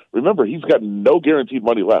now. Remember, he's got no guaranteed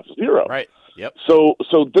money left. 0. Right. Yep. So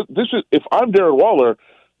this is, if I'm Darren Waller,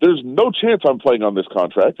 there's no chance I'm playing on this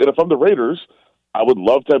contract. And if I'm the Raiders, I would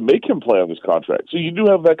love to make him play on this contract. So you do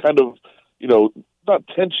have that kind of, not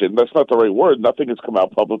tension. That's not the right word. Nothing has come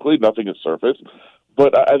out publicly. Nothing has surfaced.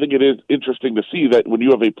 But I think it is interesting to see that when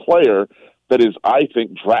you have a player that is, I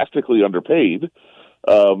think, drastically underpaid,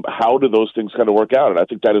 how do those things kind of work out? And I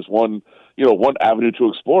think that is one avenue to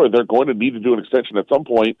explore. They're going to need to do an extension at some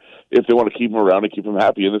point if they want to keep him around and keep him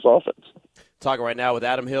happy in this offense. Talking right now with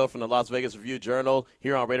Adam Hill from the Las Vegas Review Journal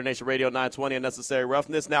here on Raider Nation Radio 920 and Necessary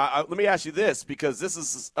Roughness. Now, let me ask you this, because this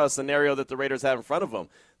is a scenario that the Raiders have in front of them.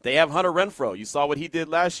 They have Hunter Renfrow. You saw what he did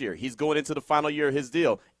last year. He's going into the final year of his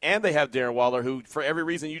deal. And they have Darren Waller, who, for every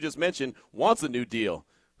reason you just mentioned, wants a new deal.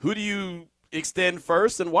 Who do you extend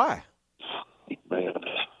first and why? Man,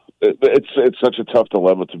 it's such a tough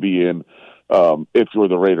dilemma to be in if you're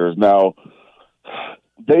the Raiders. Now,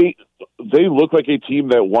 they look like a team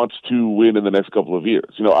that wants to win in the next couple of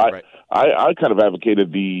years. I kind of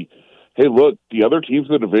advocated hey, look, the other teams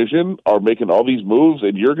in the division are making all these moves,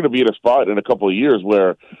 and you're going to be in a spot in a couple of years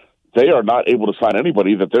where they are not able to sign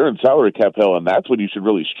anybody, that they're in salary cap hell, and that's when you should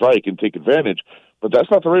really strike and take advantage. But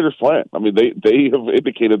that's not the Raiders' plan. I mean, they have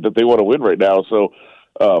indicated that they want to win right now. So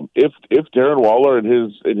if Darren Waller and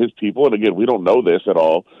his people, and again, we don't know this at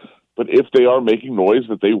all, But if they are making noise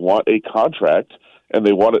that they want a contract and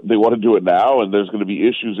they want to do it now, and there's going to be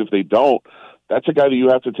issues if they don't, that's a guy that you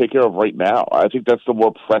have to take care of right now. I think that's the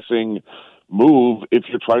more pressing move if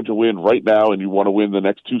you're trying to win right now and you want to win the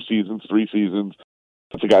next 2 seasons, 3 seasons.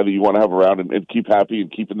 That's a guy that you want to have around and keep happy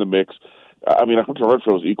and keep in the mix. I mean, Hunter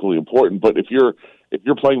Renfrow is equally important, but if you're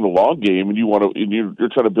playing the long game and you're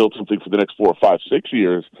trying to build something for the next 4, 5, 6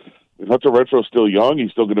 years, Hunter Renfrow is still young.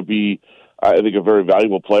 He's still going to be, I think, a very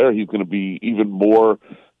valuable player. He's going to be even more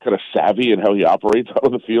kind of savvy in how he operates out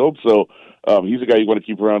on the field. So he's a guy you want to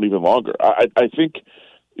keep around even longer. I think,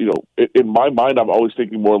 in my mind, I'm always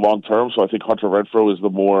thinking more long term. So I think Hunter Renfrow is the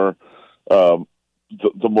more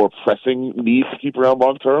the more pressing need to keep around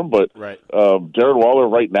long term. But right. Darren Waller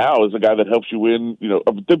right now is a guy that helps you win.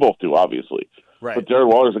 They both do, obviously. Right. But Darren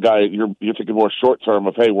Waller is a guy you're thinking more short term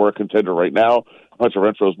of, hey, we're a contender right now. Hunter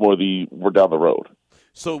Renfrow is more we're down the road.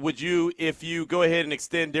 So would you, if you go ahead and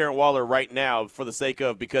extend Darren Waller right now for the sake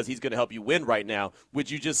of because he's going to help you win right now,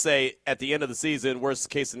 would you just say at the end of the season, worst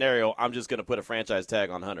case scenario, I'm just going to put a franchise tag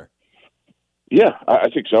on Hunter? Yeah, I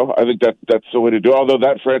think so. I think that's the way to do it. Although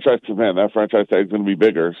that franchise tag is going to be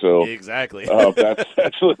bigger. So exactly.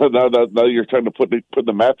 That's now you're trying to put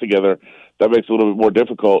the math together. That makes it a little bit more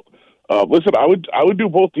difficult. Listen, I would do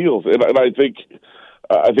both deals, and I think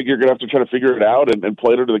you're going to have to try to figure it out and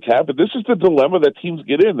play it under the cap. But this is the dilemma that teams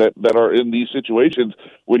get in that are in these situations.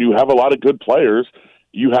 When you have a lot of good players,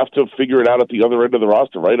 you have to figure it out at the other end of the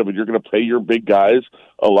roster, right? I mean, you're going to pay your big guys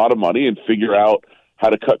a lot of money and figure out how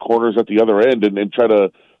to cut corners at the other end and try to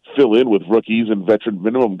fill in with rookies and veteran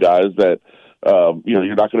minimum guys that,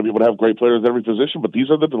 you're not going to be able to have great players at every position. But these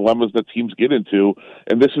are the dilemmas that teams get into,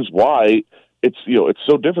 and this is why it's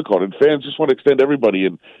so difficult. And fans just want to extend everybody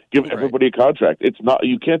and give everybody a contract. It's not,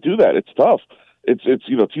 you can't do that. It's tough. It's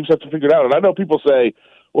teams have to figure it out. And I know people say,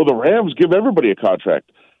 well, the Rams give everybody a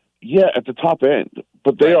contract. Yeah, at the top end,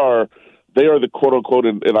 but they are the quote unquote,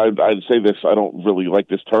 and I'd say this, I don't really like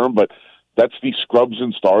this term, but that's the scrubs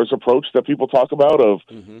and stars approach that people talk about of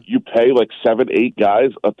you pay like 7, 8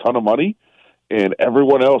 guys a ton of money and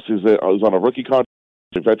everyone else is on a rookie contract,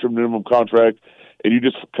 a veteran minimum contract, and you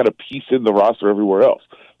just kind of piece in the roster everywhere else.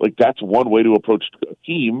 Like that's one way to approach a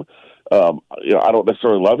team. I don't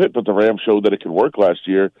necessarily love it, but the Rams showed that it could work last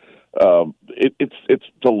year. It's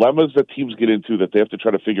dilemmas that teams get into that they have to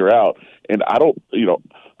try to figure out. And I don't,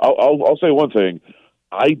 I'll say one thing.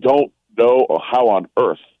 I don't know how on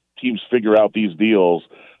earth teams figure out these deals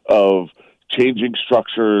of changing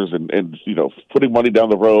structures and putting money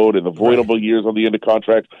down the road and the voidable years on the end of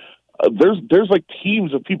contracts. There's like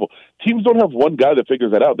teams of people. Teams don't have one guy that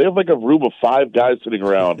figures that out. They have like a room of 5 guys sitting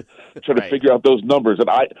around trying to figure out those numbers. And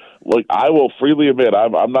I will freely admit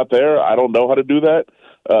I'm not there. I don't know how to do that.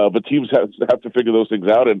 But teams have to figure those things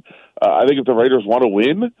out. And I think if the Raiders want to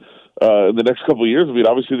win in the next couple of years, I mean,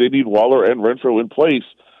 obviously they need Waller and Renfrow in place.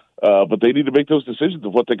 But they need to make those decisions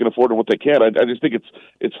of what they can afford and what they can't. I just think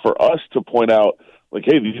it's for us to point out, like,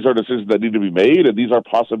 hey, these are decisions that need to be made, and these are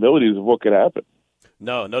possibilities of what could happen.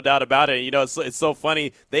 No doubt about it. It's so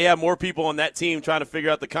funny. They have more people on that team trying to figure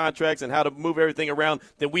out the contracts and how to move everything around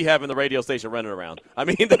than we have in the radio station running around. I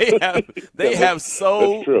mean, they have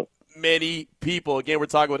so many people. Again, we're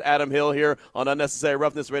talking with Adam Hill here on Unnecessary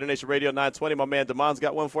Roughness, Raider Nation Radio 920. My man Damon's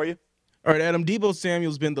got one for you. All right, Adam, Deebo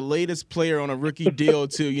Samuel's been the latest player on a rookie deal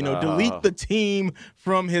to, delete the team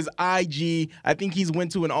from his IG. I think he's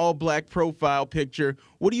went to an all-black profile picture.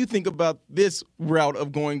 What do you think about this route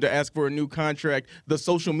of going to ask for a new contract, the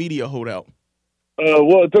social media holdout?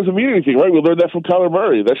 Well, it doesn't mean anything, right? We learned that from Kyler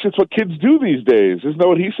Murray. That's just what kids do these days. Isn't that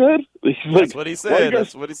what he said? That's what he said.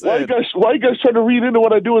 Why are you guys trying to read into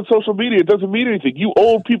what I do on social media? It doesn't mean anything. You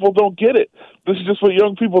old people don't get it. This is just what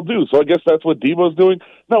young people do. So I guess that's what Deebo's doing.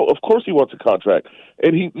 No, of course he wants a contract.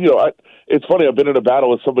 And it's funny. I've been in a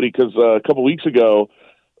battle with somebody because a couple weeks ago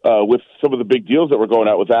with some of the big deals that were going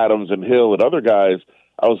out with Adams and Hill and other guys,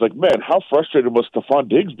 I was like, man, how frustrated must Stephon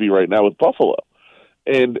Diggs be right now with Buffalo?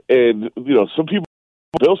 And some people,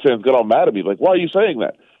 Bills fans, got all mad at me. Like, why are you saying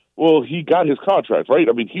that? Well, he got his contract, right?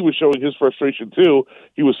 I mean, he was showing his frustration too.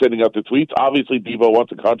 He was sending out the tweets. Obviously, Deebo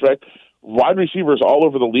wants a contract. Wide receivers all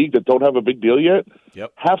over the league that don't have a big deal yet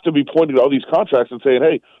have to be pointing to all these contracts and saying,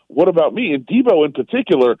 hey, what about me? And Deebo in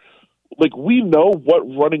particular, like, we know what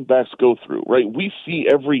running backs go through, right? We see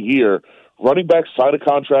every year running backs sign a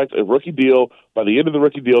contract, a rookie deal. By the end of the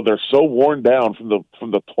rookie deal, they're so worn down from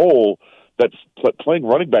the toll that playing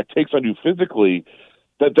running back takes on you physically,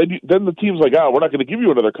 that then the team's like, we're not going to give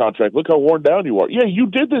you another contract. Look how worn down you are. Yeah, you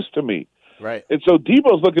did this to me. Right. And so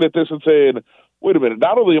Deebo's looking at this and saying, wait a minute,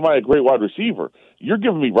 not only am I a great wide receiver, you're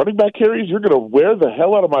giving me running back carries, you're going to wear the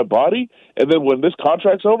hell out of my body, and then when this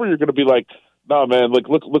contract's over, you're going to be like, nah, man, like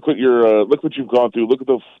look what you've gone through. Look at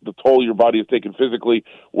the toll your body has taken physically.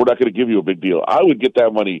 We're not going to give you a big deal. I would get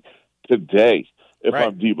that money today if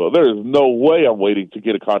I'm Deebo. There is no way I'm waiting to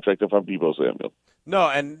get a contract if I'm Deebo Samuel. No,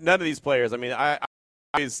 and none of these players. I mean, I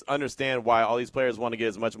always understand why all these players want to get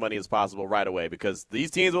as much money as possible right away, because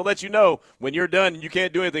these teams will let you know when you're done and you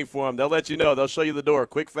can't do anything for them. They'll let you know. They'll show you the door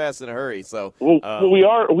quick, fast, in a hurry. So we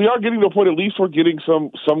are getting to a point. At least we're getting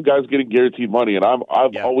some guys getting guaranteed money, and I've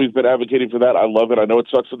always been advocating for that. I love it. I know it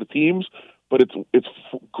sucks for the teams, but it's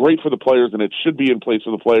great for the players, and it should be in place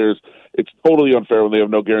for the players. It's totally unfair when they have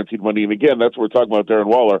no guaranteed money. And again, that's what we're talking about, Darren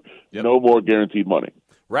Waller. Yep. No more guaranteed money.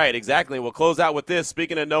 Right, exactly. We'll close out with this.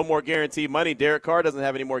 Speaking of no more guaranteed money, Derek Carr doesn't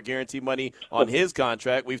have any more guaranteed money on his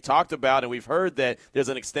contract. We've talked about and we've heard that there's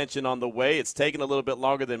an extension on the way. It's taken a little bit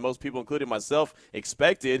longer than most people, including myself,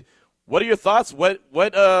 expected. What are your thoughts? What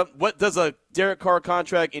does a Derek Carr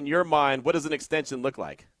contract in your mind? What does an extension look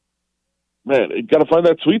like? Man, you got to find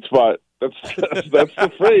that sweet spot. That's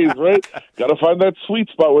the phrase, right? Got to find that sweet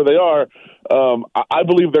spot where they are. I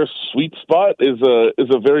believe their sweet spot is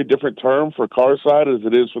a very different term for Carr's side as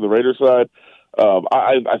it is for the Raiders side.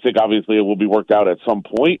 I think obviously it will be worked out at some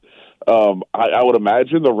point. I would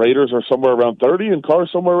imagine the Raiders are somewhere around 30 and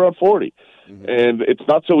Carr's somewhere around 40, and it's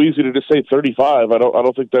not so easy to just say 35. I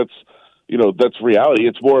don't think that's reality.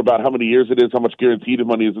 It's more about how many years it is, how much guaranteed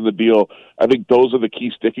money is in the deal. I think those are the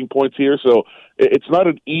key sticking points here. So it's not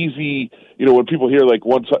an easy, when people hear like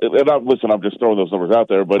one side, and I'm just throwing those numbers out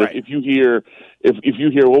there, but right. if you hear,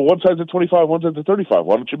 well, one side's at 25, one side's at 35,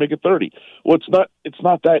 why don't you make it 30? Well, it's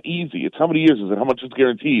not that easy. It's how many years is it? How much is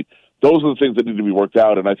guaranteed? Those are the things that need to be worked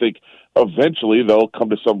out. And I think eventually they'll come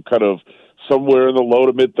to some kind of somewhere in the low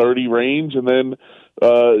to mid 30 range, and then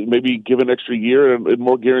maybe give an extra year and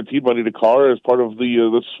more guaranteed money to Carr as part of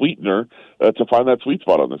the sweetener to find that sweet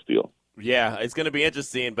spot on this deal. Yeah, it's going to be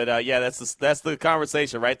interesting, but that's the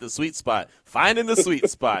conversation, right? The sweet spot, finding the sweet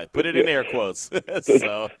spot. Put it in air quotes.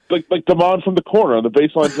 So like Damon from the corner on the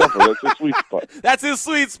baseline jumper. That's his sweet spot. That's his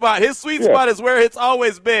sweet spot. His sweet spot is where it's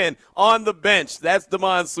always been, on the bench. That's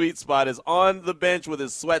Damon's sweet spot, is on the bench with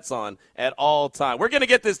his sweats on at all time. We're going to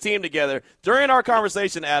get this team together. During our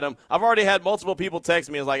conversation, Adam, I've already had multiple people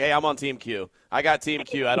text me. It's like, hey, I'm on Team Q. I got Team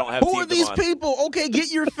Q. I don't have Team Who are these Damon. people? Okay, get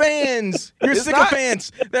your fans, your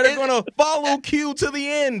sycophants that are going to follow Q to the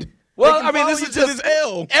end. Well, I mean, this is just his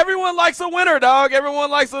L. Everyone likes a winner, dog. Everyone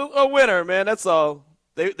likes a winner, man. That's all.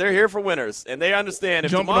 They're here for winners, and they understand.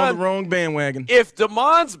 If Jumping on the wrong bandwagon. If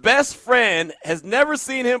Damon's best friend has never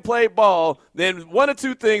seen him play ball, then one of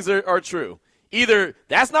two things are true. Either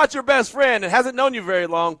that's not your best friend and hasn't known you very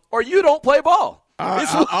long, or you don't play ball.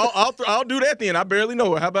 I'll do that then. I barely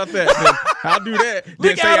know it. How about that? Then I'll do that.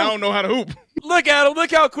 Then say I don't know how to hoop. Look at him.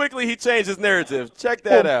 Look how quickly he changed his narrative. Check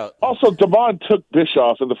that out. Also, Damon took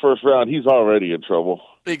Bischoff in the first round. He's already in trouble.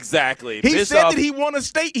 Exactly. He said that he won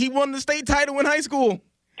the state title in high school.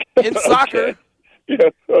 In soccer. Yeah,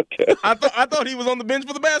 okay. I thought he was on the bench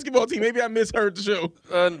for the basketball team. Maybe I misheard the show.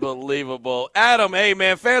 Unbelievable. Adam, hey,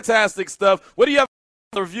 man, fantastic stuff. What do you have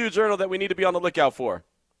in the Review Journal that we need to be on the lookout for?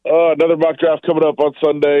 Another mock draft coming up on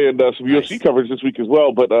Sunday, and some UFC coverage this week as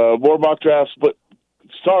well. But more mock drafts. But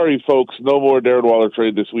sorry, folks, no more Darren Waller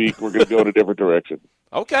trade this week. We're going to go in a different direction.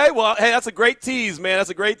 Okay, well, hey, that's a great tease, man. That's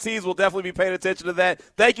a great tease. We'll definitely be paying attention to that.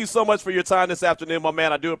 Thank you so much for your time this afternoon, my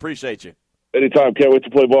man. I do appreciate you. Anytime. Can't wait to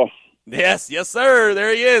play ball. Yes, sir.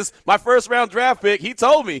 There he is. My first-round draft pick. He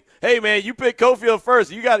told me, hey, man, you picked Cofield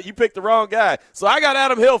first. You picked the wrong guy. So I got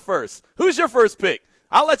Adam Hill first. Who's your first pick?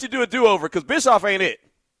 I'll let you do a do-over because Bischoff ain't it.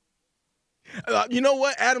 You know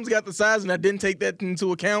what? Adam's got the size, and I didn't take that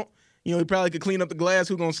into account. He probably could clean up the glass.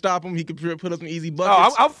 Who's going to stop him? He could put up some easy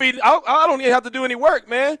buckets. I'm feeding. I don't even have to do any work,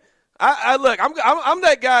 man. Look, I'm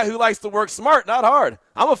that guy who likes to work smart, not hard.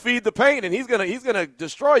 I'm going to feed the paint, and he's gonna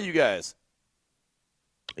destroy you guys.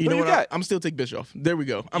 You know what? I'm still take Bischoff. There we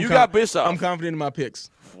go. You got Bischoff. I'm confident in my picks.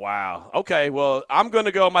 Wow. Okay, well, I'm going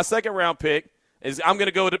to go. My second-round pick I'm going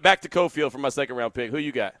to go back to Cofield for my second-round pick. Who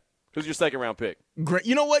you got? Who's your second-round pick? Great.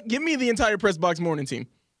 You know what? Give me the entire Press Box Morning team.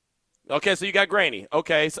 Okay, so you got Graney.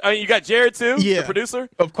 Okay, so you got Jared too, the producer.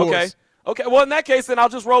 Of course. Okay. Well, in that case, then I'll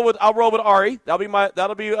roll with Ari.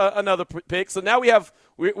 That'll be another pick. So now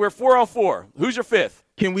we're 4 on 4. Who's your fifth?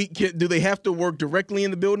 Do they have to work directly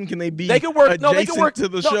in the building? Can they be? They can work. Adjacent to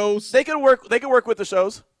the shows. They can work. They can work with the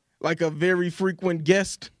shows. Like a very frequent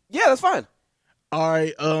guest. Yeah, that's fine. All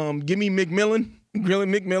right. Give me McMillan.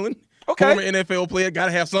 McMillan. Okay. Former NFL player. Got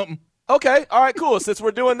to have something. Okay. All right. Cool. Since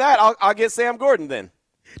we're doing that, I'll get Sam Gordon then.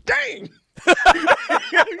 Dang.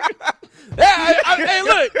 Hey,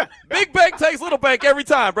 look, big bank takes little bank every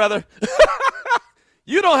time, brother.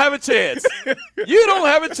 You don't have a chance. You don't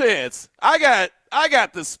have a chance. I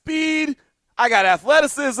got the speed, I got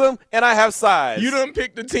athleticism, and I have size. You done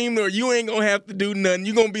picked the team where you ain't gonna have to do nothing.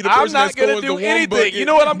 You gonna be the I'm person not that scores gonna do the anything. one bucket, You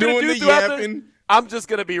know what I'm gonna do throughout yapping. I'm just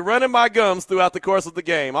gonna be running my gums throughout the course of the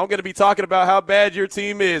game. I'm gonna be talking about how bad your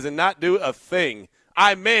team is and not do a thing.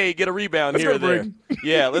 I may get a rebound here or there.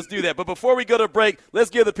 Yeah, let's do that. But before we go to break, let's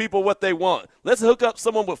give the people what they want. Let's hook up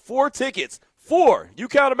someone with 4 tickets. 4. You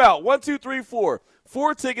count them out. 1, 2, 3, 4.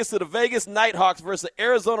 4 tickets to the Vegas Nighthawks versus the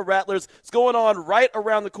Arizona Rattlers. It's going on right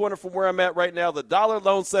around the corner from where I'm at right now, the Dollar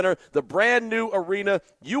Loan Center, the brand new arena.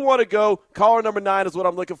 You want to go, caller number 9 is what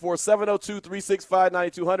I'm looking for,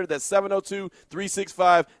 702-365-9200. That's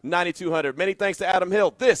 702-365-9200. Many thanks to Adam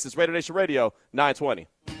Hill. This is Raider Nation Radio 920.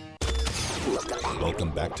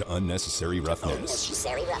 Welcome back to Unnecessary Roughness.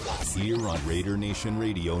 Here on Raider Nation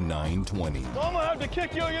Radio 920. I'm going to have to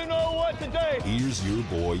kick you, you know what, today. Here's your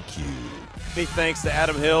boy Q. Big thanks to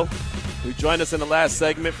Adam Hill, who joined us in the last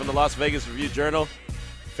segment from the Las Vegas Review-Journal.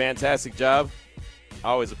 Fantastic job. I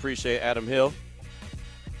always appreciate Adam Hill.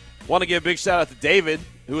 Want to give a big shout-out to David,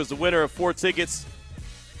 who is the winner of 4 tickets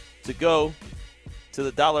to go to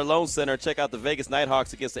the Dollar Loan Center. Check out the Vegas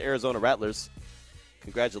Nighthawks against the Arizona Rattlers.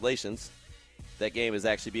 Congratulations. That game is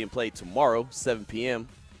actually being played tomorrow, 7 p.m.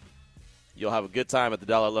 You'll have a good time at the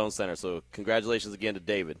Dollar Loan Center, so congratulations again to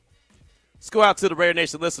David. Let's go out to the Raider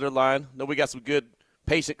Nation listener line. I know we got some good,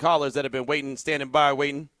 patient callers that have been waiting, standing by,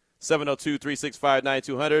 waiting.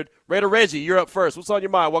 702-365-9200. Raider Reggie, you're up first. What's on your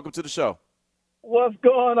mind? Welcome to the show. What's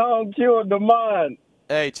going on, Q and Damon?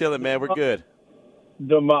 Hey, chilling, man. We're good.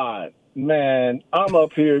 Damon, man, I'm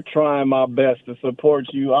up here trying my best to support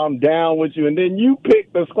you. I'm down with you, and then you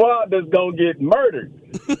pick the squad that's going to get murdered.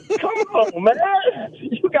 Come on, man.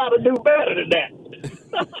 You got to do better than that.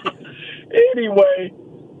 Anyway,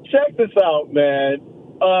 check this out, man.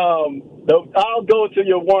 I'll go to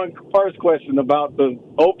your first question about the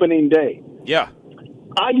opening day. Yeah.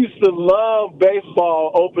 I used to love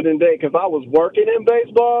baseball opening day because I was working in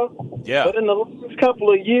baseball. Yeah. But in the last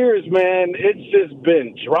couple of years, man, it's just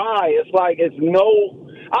been dry. It's like I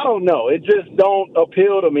don't know. It just don't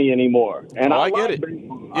appeal to me anymore. And I get it.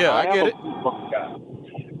 Baseball. Yeah, I get it.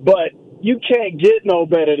 But you can't get no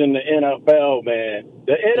better than the NFL, man.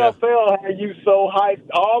 The NFL had you so hyped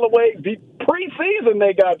all the way preseason.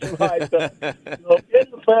 They got you hyped up. So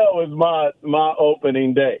NFL is my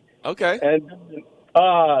opening day. Okay. And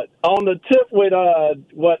on the tip with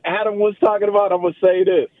what Adam was talking about, I'm going to say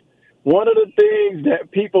this. One of the things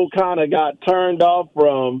that people kind of got turned off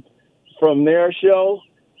from their show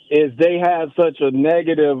is they have such a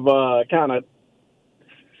negative kind of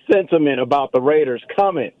sentiment about the Raiders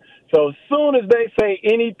coming. So as soon as they say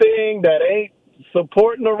anything that ain't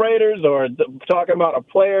supporting the Raiders or talking about a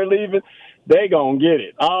player leaving, they gonna get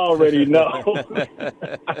it. I already know.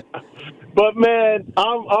 But man,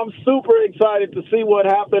 I'm super excited to see what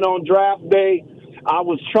happened on draft day. I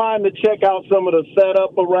was trying to check out some of the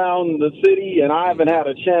setup around the city, and I haven't had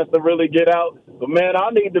a chance to really get out. But man,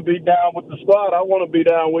 I need to be down with the squad. I want to be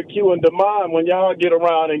down with Q and Damon when y'all get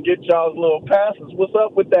around and get y'all's little passes. What's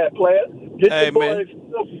up with that, player? Get hey, the boys.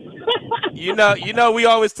 You know, we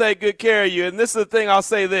always take good care of you. And this is the thing. I'll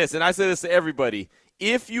say this, and I say this to everybody.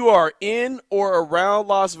 If you are in or around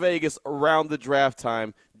Las Vegas around the draft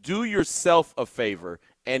time, do yourself a favor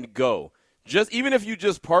and go. Even if you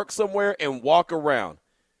just park somewhere and walk around.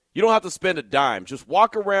 You don't have to spend a dime. Just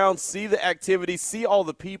walk around, see the activity, see all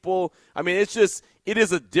the people. I mean, it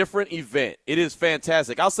is a different event. It is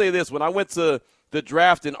fantastic. I'll say this. When I went to the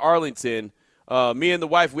draft in Arlington, me and the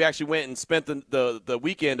wife, we actually went and spent the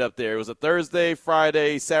weekend up there. It was a Thursday,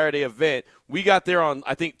 Friday, Saturday event. We got there on,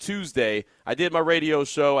 I think, Tuesday. I did my radio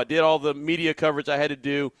show. I did all the media coverage I had to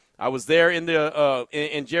do. I was there in the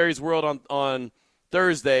in Jerry's World on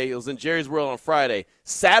Thursday. It was in Jerry's World on Friday.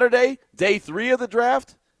 Saturday, day 3 of the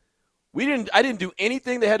draft, I didn't do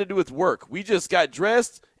anything that had to do with work. We just got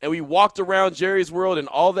dressed and we walked around Jerry's World and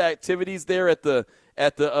all the activities there at the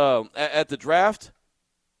draft.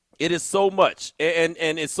 It is so much, and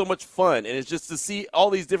it's so much fun, and it's just to see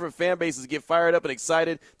all these different fan bases get fired up and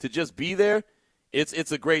excited to just be there.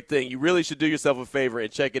 It's a great thing. You really should do yourself a favor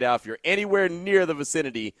and check it out. If you're anywhere near the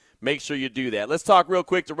vicinity, make sure you do that. Let's talk real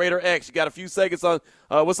quick to Raider X. You got a few seconds on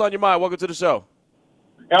what's on your mind. Welcome to the show.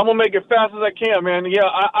 I'm going to make it fast as I can, man. Yeah,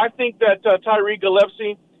 I think that Tyree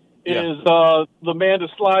Gillespie is the man to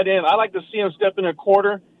slide in. I like to see him step in a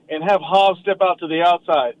quarter and have Hobbs step out to the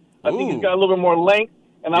outside. I think he's got a little bit more length,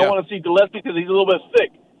 and I want to see Gillespie because he's a little bit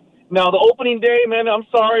thick. Now, the opening day, man, I'm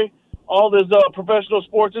sorry. all this professional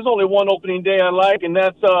sports, there's only one opening day I like, and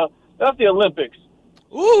that's the Olympics.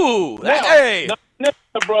 Ooh, hey,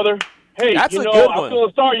 brother. Hey, that's you a know, good I'm one.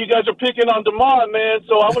 feeling sorry you guys are picking on DeMond, man.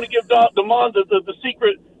 So I want to give DeMond the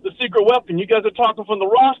secret weapon. You guys are talking from the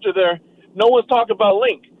roster there. No one's talking about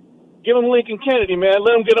Link. Give him Lincoln Kennedy, man.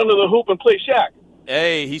 Let him get under the hoop and play Shaq.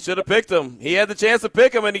 Hey, he should have picked him. He had the chance to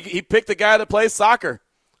pick him, and he picked the guy that plays soccer.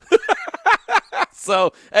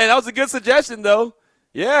 So, hey, that was a good suggestion, though.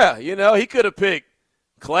 Yeah, you know, he could have picked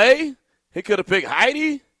Clay. He could have picked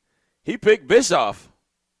Heidi. He picked Bischoff.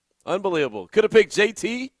 Unbelievable. Could have picked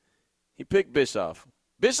JT. He picked Bischoff.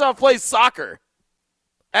 Bischoff plays soccer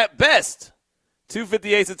at best.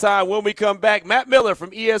 2:58 the time. When we come back, Matt Miller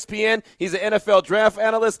from ESPN. He's an NFL draft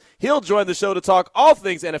analyst. He'll join the show to talk all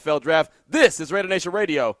things NFL draft. This is Raider Nation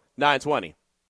Radio 920.